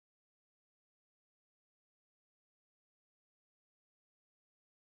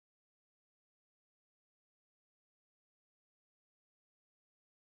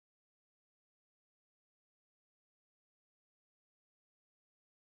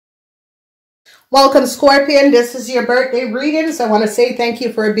Welcome, Scorpion. This is your birthday readings. I want to say thank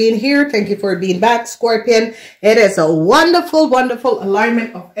you for being here. Thank you for being back, Scorpion. It is a wonderful, wonderful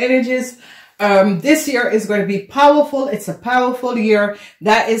alignment of energies. This year is going to be powerful. It's a powerful year.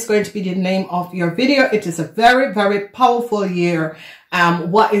 That is going to be the name of your video. It is a very, very powerful year.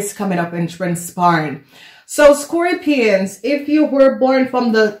 What is coming up and transpiring. So, Scorpions, if you were born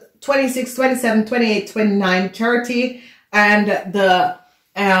from the 26, 27, 28, 29, 30, and the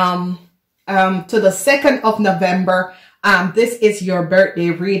to the 2nd of November, this is your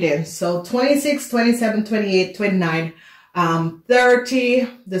birthday reading. So 26, 27, 28, 29, 30,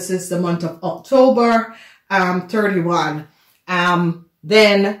 this is the month of October, 31.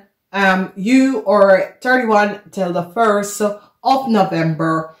 Then you are 31 till the 1st of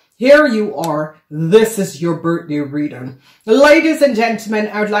November. Here you are. This is your birthday reading. Ladies and gentlemen,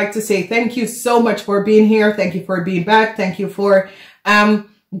 I would like to say thank you so much for being here. Thank you for being back. Thank you for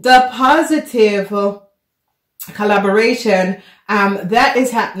the positive collaboration that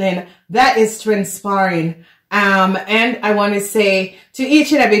is happening, that is transpiring. And I want to say to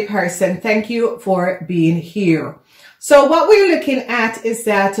each and every person, thank you for being here. So what we're looking at is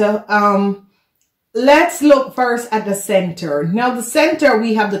that let's look first at the center. Now, the center,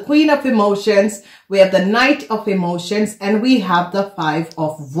 we have the Queen of Emotions, we have the Knight of Emotions, and we have the Five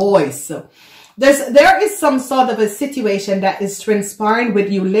of Voice. There is some sort of a situation that is transpiring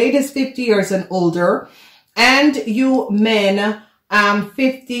with you ladies 50 years and older, and you men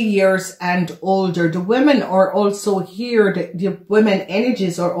 50 years and older. The women are also here. The women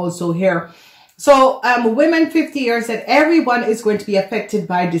energies are also here. So women 50 years and everyone is going to be affected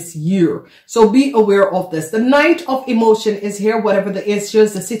by this year. So be aware of this. The Knight of Emotion is here. Whatever the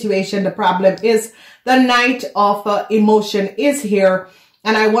issues, the situation, the problem is, the Knight of Emotion is here.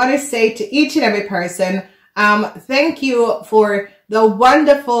 And I want to say to each and every person, thank you for the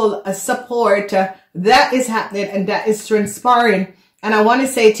wonderful support that is happening and that is transpiring. And I want to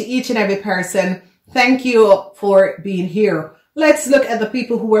say to each and every person, thank you for being here. Let's look at the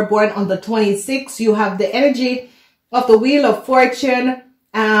people who were born on the 26th. You have the energy of the Wheel of Fortune.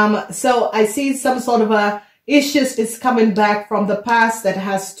 So I see some sort of issues is coming back from the past that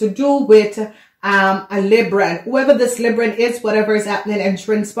has to do with a Libran. Whoever this Libran is, whatever is happening and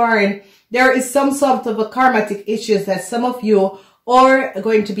transpiring, there is some sort of a karmatic issues that some of you are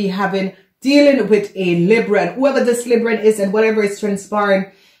going to be dealing with a Libran. Whoever this Libran is and whatever is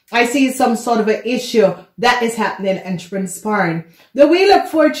transpiring, I see some sort of an issue that is happening and transpiring. The Wheel of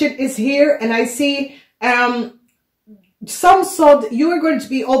Fortune is here, and I see you are going to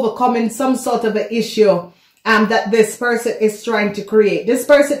be overcoming some sort of an issue that this person is trying to create. This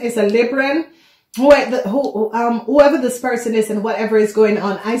person is a Libran. Whoever this person is and whatever is going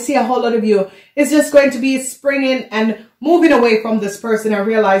on, I see a whole lot of you is just going to be springing and moving away from this person and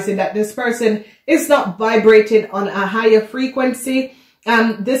realizing that this person is not vibrating on a higher frequency.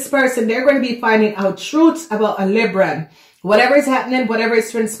 This person, they're going to be finding out truths about a Libran. Whatever is happening, whatever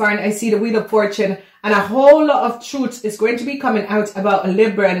is transpiring, I see the Wheel of Fortune, and a whole lot of truths is going to be coming out about a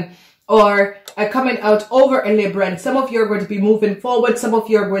Libran, or coming out over a Libran. Some of you are going to be moving forward. Some of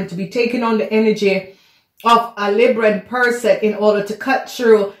you are going to be taking on the energy of a Libran person in order to cut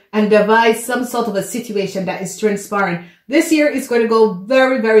through and devise some sort of a situation that is transpiring. This year is going to go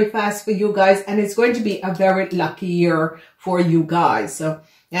very, very fast for you guys, and it's going to be a very lucky year for you guys. So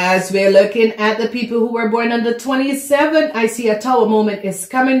as we're looking at the people who were born on the 27th, I see a Tower moment is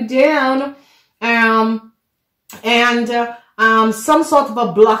coming down. Some sort of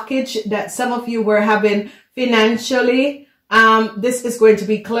a blockage that some of you were having financially, this is going to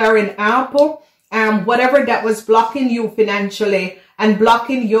be clearing up. Whatever that was blocking you financially and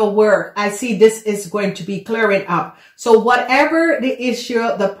blocking your work, I see this is going to be clearing up. So whatever the issue,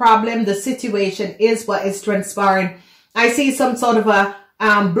 the problem, the situation is, what is transpiring, I see some sort of a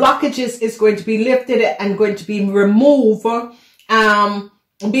blockages is going to be lifted and going to be removed.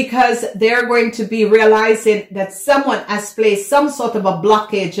 Because they're going to be realizing that someone has placed some sort of a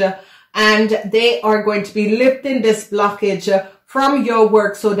blockage, and they are going to be lifting this blockage from your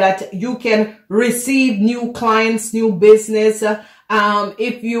work so that you can receive new clients, new business.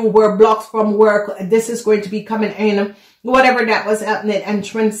 If you were blocked from work, this is going to be coming in. Whatever that was happening and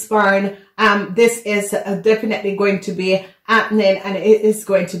transpiring, this is definitely going to be happening, and it is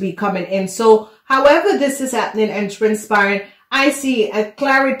going to be coming in. So however this is happening and transpiring, I see a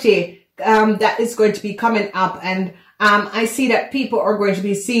clarity that is going to be coming up, and I see that people are going to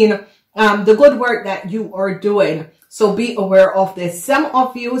be seeing the good work that you are doing. So be aware of this. Some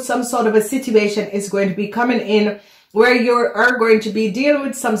of you, some sort of a situation is going to be coming in where you are going to be dealing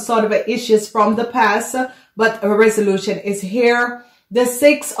with some sort of issues from the past, but a resolution is here. The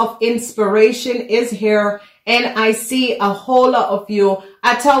Six of Inspiration is here. And I see a whole lot of you.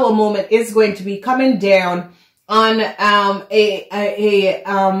 A Tower moment is going to be coming down on a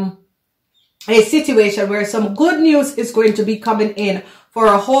situation where some good news is going to be coming in for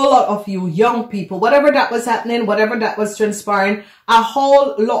a whole lot of you young people. Whatever that was happening, whatever that was transpiring, a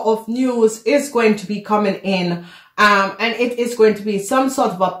whole lot of news is going to be coming in. And it is going to be some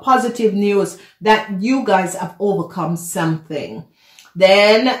sort of a positive news that you guys have overcome something.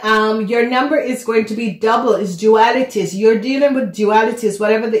 Then your number is going to be double, is dualities. You're dealing with dualities,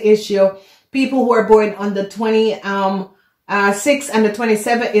 whatever the issue. People who are born on the 26 and the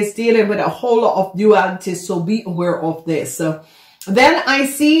 27 is dealing with a whole lot of dualities, so be aware of this. Then I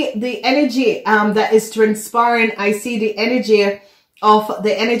see the energy that is transpiring. I see the energy of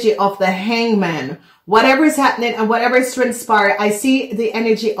the Hangman. Whatever is happening and whatever is transpiring, I see the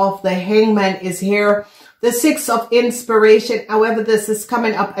energy of the Hangman is here. The Six of Inspiration, however this is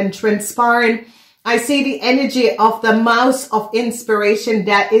coming up and transpiring. I see the energy of the Mouse of Inspiration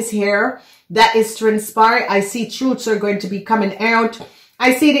that is here, that is transpiring. I see truths are going to be coming out.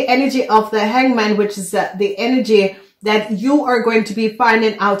 I see the energy of the Hangman, which is the energy that you are going to be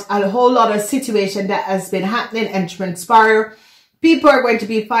finding out a whole lot of situation that has been happening and transpire. People are going to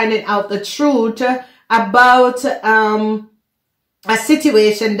be finding out the truth about a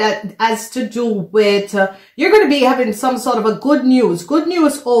situation that has to do with, you're going to be having some sort of a good news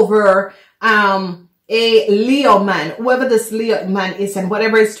over a Leo man, whoever this Leo man is and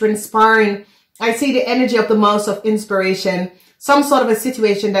whatever is transpiring. I see the energy of the Mouse of Inspiration, some sort of a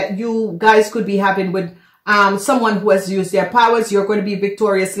situation that you guys could be having with someone who has used their powers. You're going to be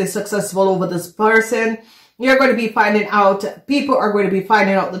victoriously successful over this person. You're going to be finding out, people are going to be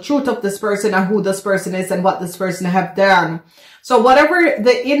finding out the truth of this person and who this person is and what this person have done. So whatever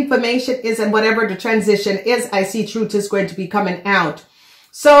the information is and whatever the transition is, I see truth is going to be coming out.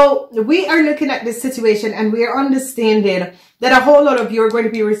 So we are looking at this situation and we are understanding that a whole lot of you are going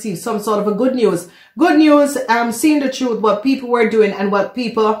to be receiving some sort of a good news. Good news, seeing the truth, what people were doing and what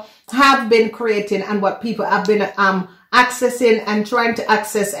people have been creating and what people have been accessing and trying to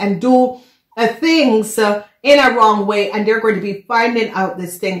access and do things in a wrong way. And they're going to be finding out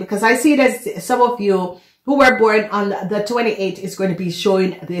this thing, because I see that some of you who were born on the 28th is going to be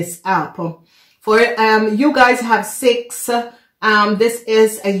showing this up. For you guys have 6. This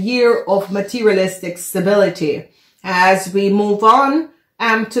is a year of materialistic stability. As we move on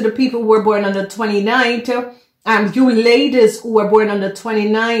to the people who were born on the 29th, you ladies who were born on the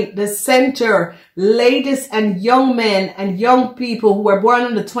 29th, the center, ladies and young men and young people who were born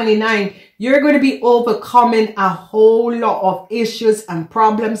on the 29th, you're going to be overcoming a whole lot of issues and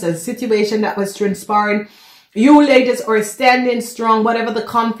problems and situation that was transpiring. You ladies are standing strong, whatever the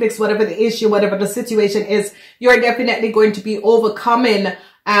conflicts, whatever the issue, whatever the situation is, you're definitely going to be overcoming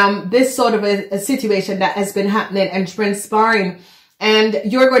this sort of a situation that has been happening and transpiring. And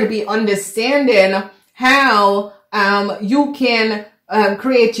you're going to be understanding how you can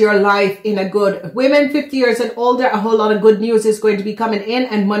create your life in a good. Women 50 years and older, a whole lot of good news is going to be coming in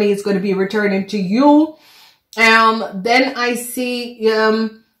and money is going to be returning to you. Then I see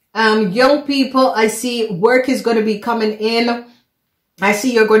young people, I see work is going to be coming in. I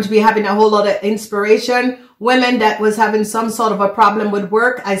see you're going to be having a whole lot of inspiration. Women that was having some sort of a problem with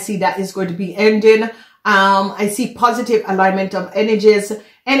work, I see that is going to be ending. I see positive alignment of energies.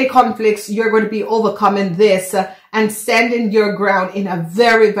 Any conflicts, you're going to be overcoming this and standing your ground in a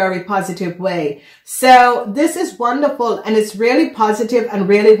very, very positive way. So this is wonderful and it's really positive and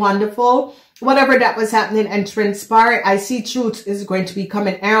really wonderful. Whatever that was happening and transpired, I see truth is going to be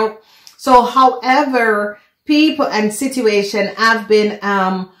coming out. So however people and situation have been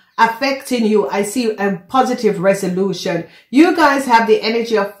affecting you, I see a positive resolution. You guys have the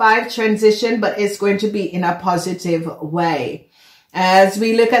energy of 5 transition, but it's going to be in a positive way. As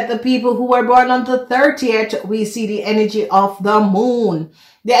we look at the people who were born on the 30th, we see the energy of the moon.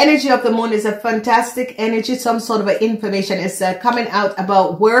 The energy of the moon is a fantastic energy. Some sort of information is coming out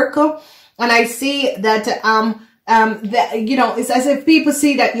about work. And I see that, you know, it's as if people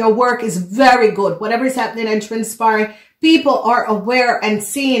see that your work is very good. Whatever is happening and transpiring, people are aware and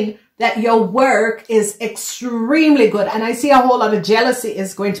seeing that your work is extremely good. And I see a whole lot of jealousy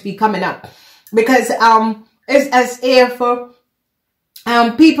is going to be coming up because it's as if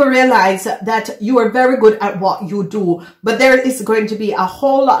people realize that you are very good at what you do, but there is going to be a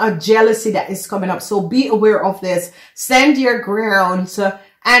whole lot of jealousy that is coming up. So be aware of this. Stand your ground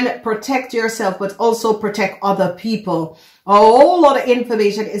and protect yourself, but also protect other people. A whole lot of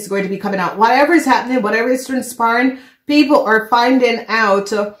information is going to be coming out. Whatever is happening, whatever is transpiring, people are finding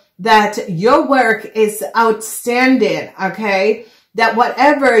out that your work is outstanding, okay? that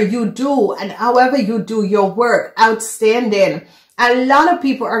whatever you do and however you do your work, outstanding. A lot of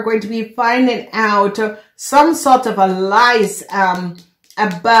people are going to be finding out some sort of a lies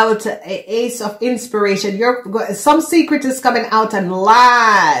about a ace of inspiration. Some secret is coming out and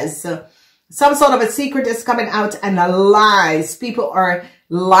lies. Some sort of a secret is coming out and lies. People are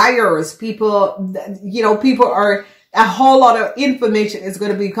liars. People, you know, people are, a whole lot of information is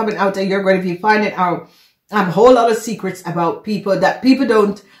going to be coming out and you're going to be finding out a whole lot of secrets about people that people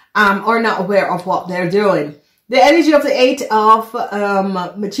don't, are not aware of what they're doing. The energy of the 8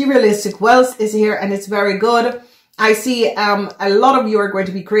 of materialistic wealth is here and it's very good. I see a lot of you are going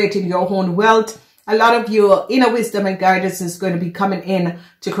to be creating your own wealth. A lot of you inner wisdom and guidance is going to be coming in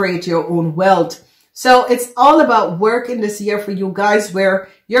to create your own wealth. So it's all about work in this year for you guys where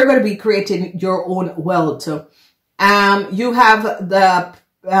you're going to be creating your own wealth. You have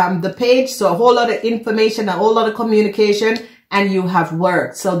the page, so a whole lot of information, a whole lot of communication, and you have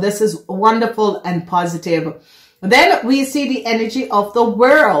work. So this is wonderful and positive. Then we see the energy of the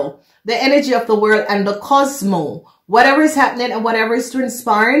world, the energy of the world and the cosmos. Whatever is happening and whatever is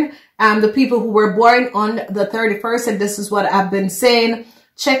transpiring, the people who were born on the 31st, and this is what I've been saying,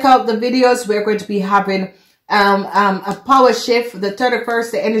 check out the videos. We're going to be having a power shift, the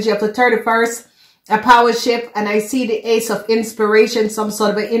 31st, the energy of the 31st, a power shift, and I see the ace of inspiration. Some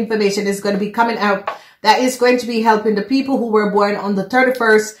sort of information is going to be coming out that is going to be helping the people who were born on the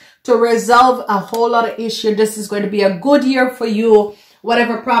 31st to resolve a whole lot of issues. This is going to be a good year for you.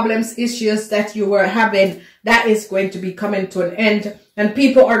 Whatever problems, issues that you were having, that is going to be coming to an end. And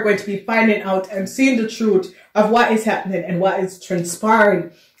people are going to be finding out and seeing the truth of what is happening and what is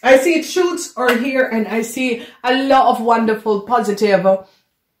transpiring. I see truths are here and I see a lot of wonderful, positive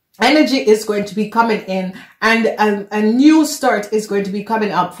energy is going to be coming in, and a new start is going to be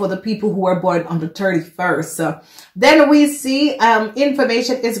coming up for the people who are born on the 31st. Then we see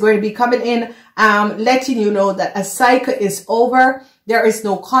information is going to be coming in, letting you know that a cycle is over. There is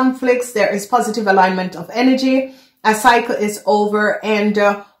no conflicts. There is positive alignment of energy. A cycle is over, and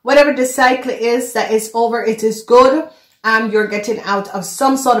whatever the cycle is that is over, it is good. You're getting out of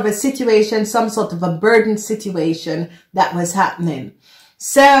some sort of a situation, some sort of a burden situation that was happening.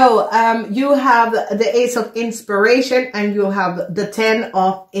 So you have the ace of inspiration and you have the 10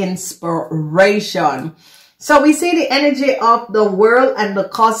 of inspiration. So we see the energy of the world and the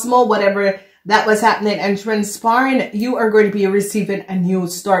cosmos, whatever that was happening and transpiring. You are going to be receiving a new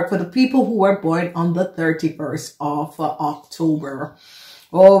start for the people who were born on the 31st of October.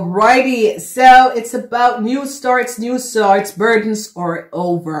 Alrighty, so it's about new starts, burdens are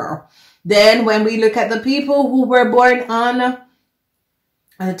over. Then when we look at the people who were born on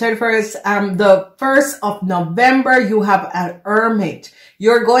the 31st, the 1st of November, you have an hermit.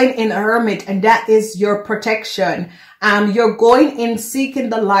 You're going in a hermit, and that is your protection. You're going in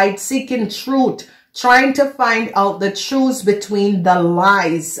seeking the light, seeking truth, trying to find out the truth between the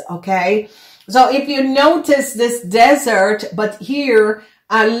lies, okay? So if you notice this desert, but here,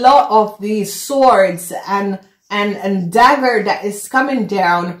 a lot of these swords and dagger that is coming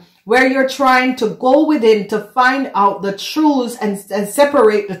down, where you're trying to go within to find out the truth and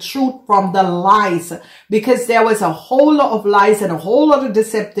separate the truth from the lies, because there was a whole lot of lies and a whole lot of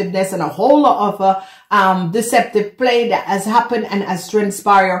deceptiveness and a whole lot of deceptive play that has happened and has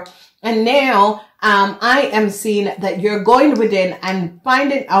transpired. And now I am seeing that you're going within and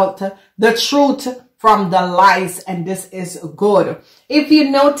finding out the truth from the lies, and this is good. If you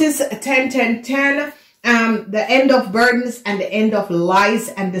notice 10, 10, 10, the end of burdens and the end of lies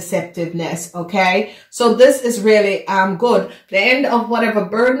and deceptiveness, okay? So this is really good. The end of whatever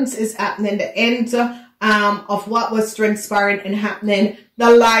burdens is happening, the end of what was transpiring and happening, the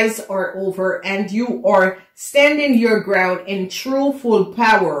lies are over, and you are standing your ground in true full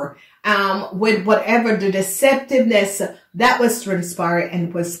power with whatever the deceptiveness that was transpiring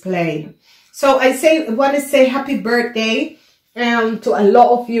and was playing. So I want to say happy birthday to a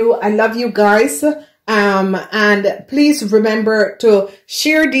lot of you. I love you guys. And please remember to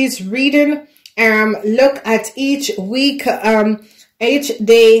share these reading. Look at each week. Each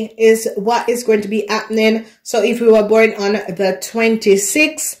day is what is going to be happening. So if you were born on the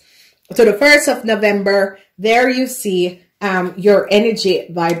 26th to the 1st of November, there you see your energy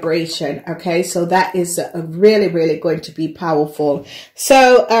vibration. Okay, so that is really, really going to be powerful.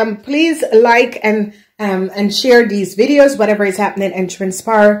 So please like and share these videos, whatever is happening and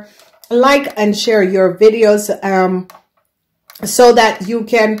transpire. Like and share your videos so that you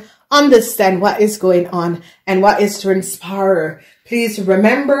can understand what is going on and what is transpiring. Please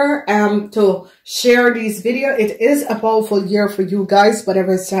remember to share these videos. It is a powerful year for you guys,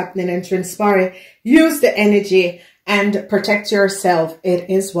 whatever is happening and transpiring. Use the energy and protect yourself. It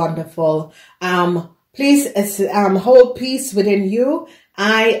is wonderful. Please hold peace within you.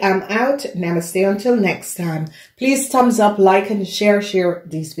 I am out. Namaste until next time. Please thumbs up, like, and share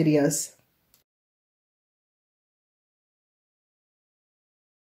these videos.